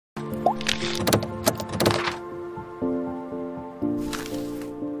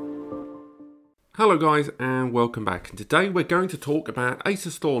Hello guys and welcome back, and today we're going to talk about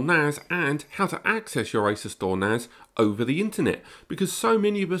Asustor NAS and how to access your Asustor NAS over the internet, because so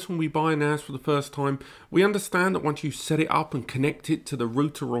many of us, when we buy a NAS for the first time, we understand that once you set it up and connect it to the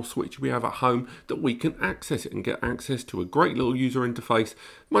router or switch we have at home, that we can access it and get access to a great little user interface,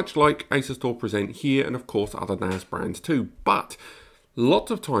 much like Asustor present here, and of course other NAS brands too. But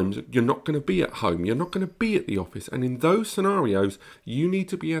lots of times you're not going to be at home, you're not going to be at the office, and in those scenarios you need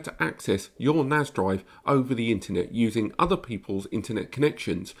to be able to access your NAS drive over the internet using other people's internet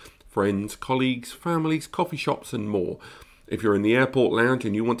connections, friends, colleagues, families, coffee shops and more. If you're in the airport lounge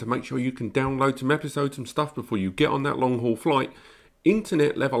and you want to make sure you can download some episodes and stuff before you get on that long haul flight,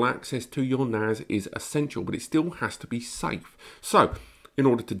 internet level access to your NAS is essential, but it still has to be safe. So in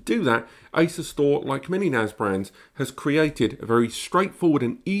order to do that, Asustor, like many NAS brands, has created a very straightforward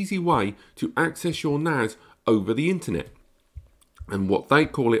and easy way to access your NAS over the internet. And what they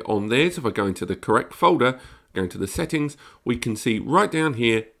call it on theirs, if I go into the correct folder, go into the settings, we can see right down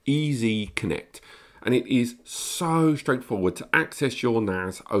here, Easy Connect. And it is so straightforward to access your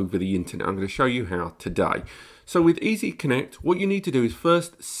NAS over the internet. I'm going to show you how today. So with Easy Connect, what you need to do is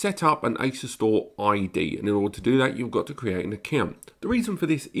first set up an Asustor ID, and in order to do that, you've got to create an account. The reason for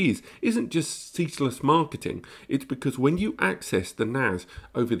this isn't just ceaseless marketing. It's because when you access the NAS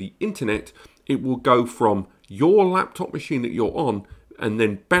over the internet, it will go from your laptop machine that you're on and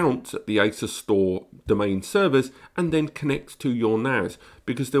then bounce at the Asustor domain servers and then connect to your NAS,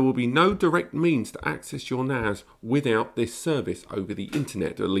 because there will be no direct means to access your NAS without this service over the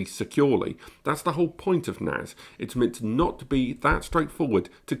internet, at least securely. That's the whole point of NAS. It's meant to not to be that straightforward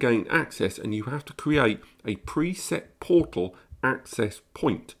to gain access, and you have to create a preset portal access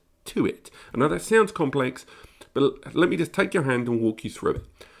point to it. I know that sounds complex, but let me just take your hand and walk you through it.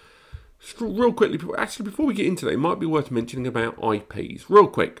 Real quickly, actually before we get into that, it might be worth mentioning about IPs. Real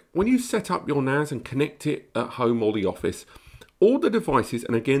quick, when you set up your NAS and connect it at home or the office, all the devices,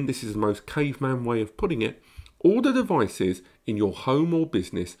 and again this is the most caveman way of putting it, all the devices in your home or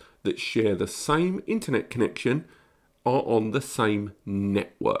business that share the same internet connection are on the same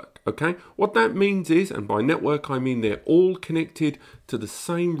network, okay? What that means is, and by network I mean they're all connected to the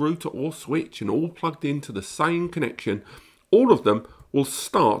same router or switch and all plugged into the same connection, all of them will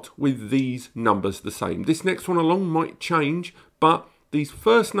start with these numbers the same. This next one along might change, but these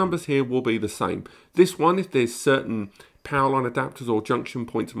first numbers here will be the same. This one, if there's certain power line adapters or junction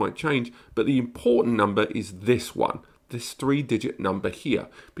points, might change, but the important number is this one, this 3-digit number here,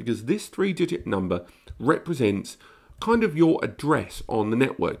 because this 3-digit number represents kind of your address on the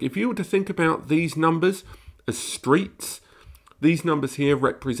network. If you were to think about these numbers as streets, these numbers here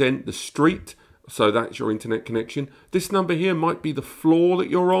represent the street, so that's your internet connection. This number here might be the floor that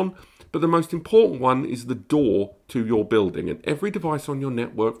you're on, but the most important one is the door to your building. And every device on your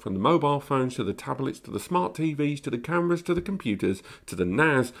network, from the mobile phones to the tablets to the smart TVs to the cameras to the computers to the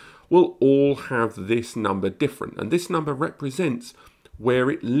NAS, will all have this number different. And this number represents where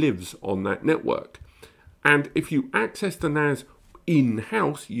it lives on that network. And if you access the NAS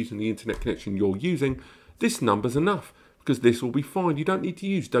in-house using the internet connection you're using, this number's enough, because this will be fine. You don't need to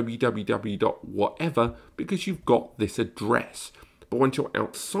use www.whatever because you've got this address. But once you're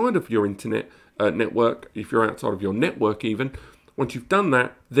outside of your internet network, if you're outside of your network even, once you've done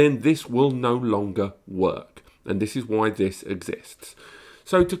that, then this will no longer work. And this is why this exists.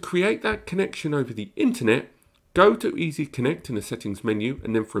 So to create that connection over the internet, go to Easy Connect in the settings menu,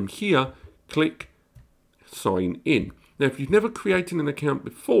 and then from here, click Sign In. Now, if you've never created an account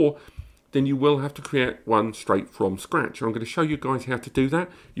before, then you will have to create one straight from scratch. I'm going to show you guys how to do that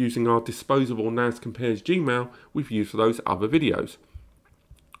using our disposable NAS Compares Gmail we've used for those other videos.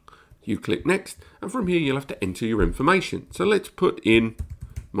 You click Next, and from here you'll have to enter your information. So let's put in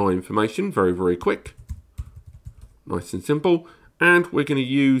my information, very quick, nice and simple, and we're going to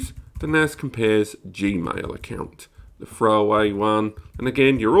use the NAS Compares Gmail account, the throwaway one. And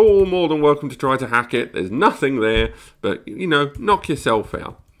again, you're all more than welcome to try to hack it. There's nothing there, but you know, knock yourself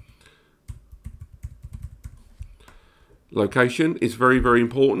out. Location is very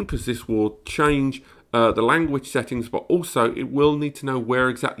important, because this will change the language settings, but also it will need to know where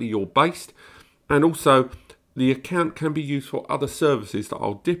exactly you're based. And also the account can be used for other services that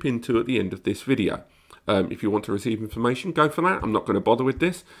I'll dip into at the end of this video. If you want to receive information, go for that. I'm not going to bother with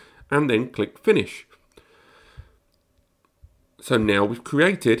this. And then click Finish. So now we've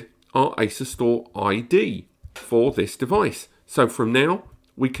created our Asustor ID for this device. So from now,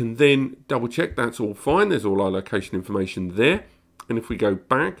 we can then double check that's all fine. There's all our location information there. And if we go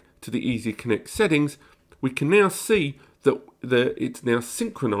back to the Easy Connect settings, we can now see that it's now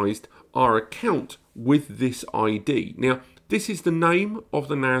synchronized our account with this ID. Now, this is the name of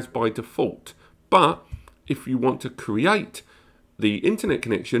the NAS by default, but if you want to create the internet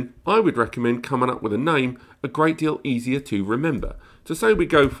connection, I would recommend coming up with a name a great deal easier to remember. So say we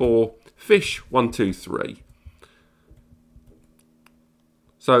go for fish123.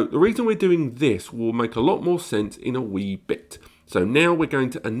 So the reason we're doing this will make a lot more sense in a wee bit. So now we're going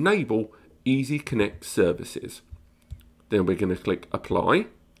to enable Easy Connect services. Then we're going to click apply.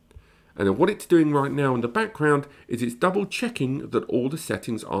 And then what it's doing right now in the background is it's double checking that all the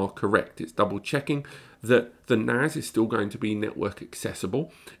settings are correct. It's double checking that the NAS is still going to be network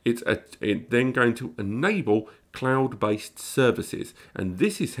accessible. It's then going to enable cloud-based services. And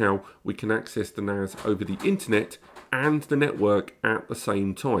this is how we can access the NAS over the internet and the network at the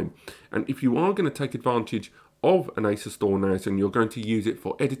same time. And if you are going to take advantage of an Asustor NAS and you're going to use it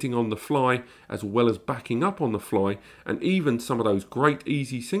for editing on the fly as well as backing up on the fly and even some of those great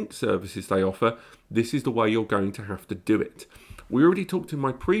easy sync services they offer, this is the way you're going to have to do it. We already talked in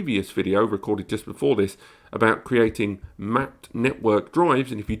my previous video recorded just before this about creating mapped network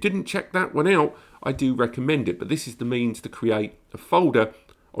drives, and if you didn't check that one out, I do recommend it. But this is the means to create a folder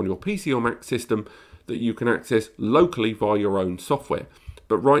on your PC or Mac system that you can access locally via your own software.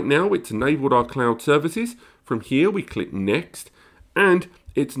 But right now it's enabled our cloud services. From here we click next and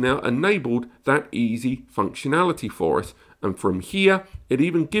it's now enabled that easy functionality for us. And from here it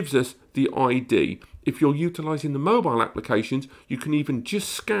even gives us the ID. If you're utilizing the mobile applications, you can even just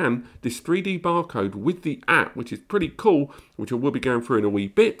scan this 3D barcode with the app, which is pretty cool, which I will be going through in a wee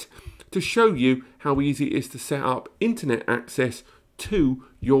bit, to show you how easy it is to set up internet access to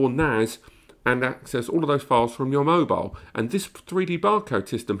your NAS and access all of those files from your mobile. And this 3D barcode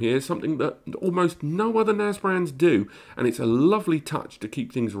system here is something that almost no other NAS brands do, and it's a lovely touch to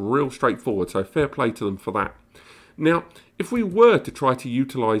keep things real straightforward, so fair play to them for that. Now, if we were to try to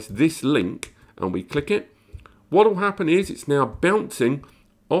utilize this link and we click it, what will happen is it's now bouncing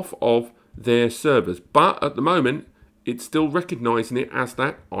off of their servers, but at the moment it's still recognizing it as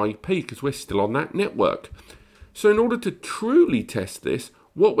that IP because we're still on that network. So in order to truly test this,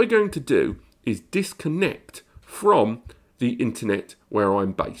 what we're going to do is disconnect from the internet where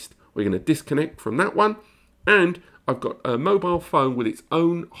I'm based. We're going to disconnect from that one, and I've got a mobile phone with its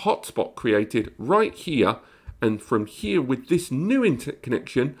own hotspot created right here, and from here with this new internet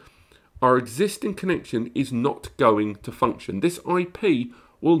connection, our existing connection is not going to function. This IP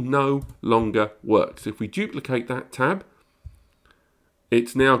will no longer work. So if we duplicate that tab,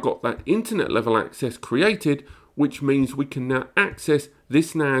 it's now got that internet level access created, which means we can now access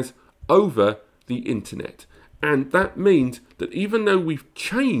this NAS over the internet. And that means that even though we've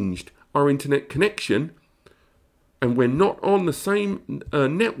changed our internet connection and we're not on the same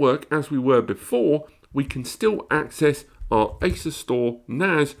network as we were before, we can still access our Asustor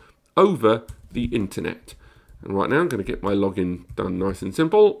NAS over the internet. And right now I'm going to get my login done nice and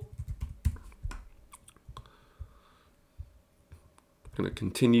simple. I'm going to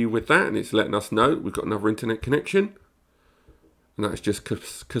continue with that, and it's letting us know we've got another internet connection. And that's just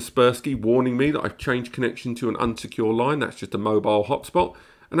Kaspersky warning me that I've changed connection to an unsecure line. That's just a mobile hotspot.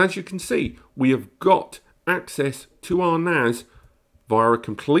 And as you can see, we have got access to our NAS via a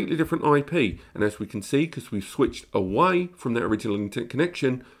completely different IP. And as we can see, because we've switched away from the original internet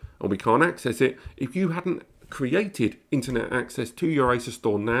connection and we can't access it, if you hadn't created internet access to your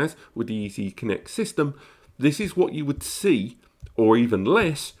Asustor NAS with the Easy Connect system, this is what you would see, or even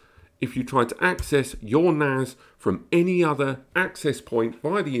less, if you tried to access your NAS from any other access point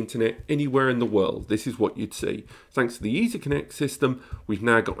via the internet anywhere in the world. This is what you'd see. Thanks to the Easy Connect system, we've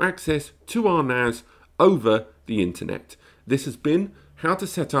now got access to our NAS over the internet. This has been how to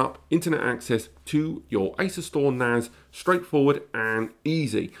set up internet access to your Asustor NAS, straightforward and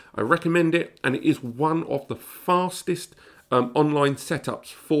easy. I recommend it, and it is one of the fastest online setups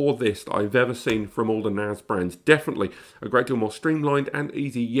for this that I've ever seen from all the NAS brands. Definitely a great deal more streamlined and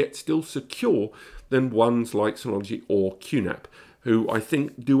easy, yet still secure than ones like Synology or QNAP, who I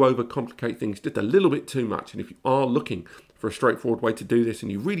think do overcomplicate things just a little bit too much. And if you are looking for a straightforward way to do this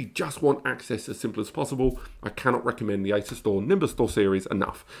and you really just want access as simple as possible, I cannot recommend the Asustor Nimbustor series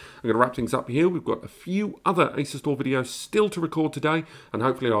enough. I'm going to wrap things up here. We've got a few other Asustor videos still to record today, and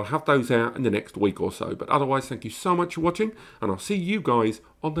hopefully I'll have those out in the next week or so. But otherwise, thank you so much for watching, and I'll see you guys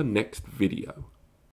on the next video.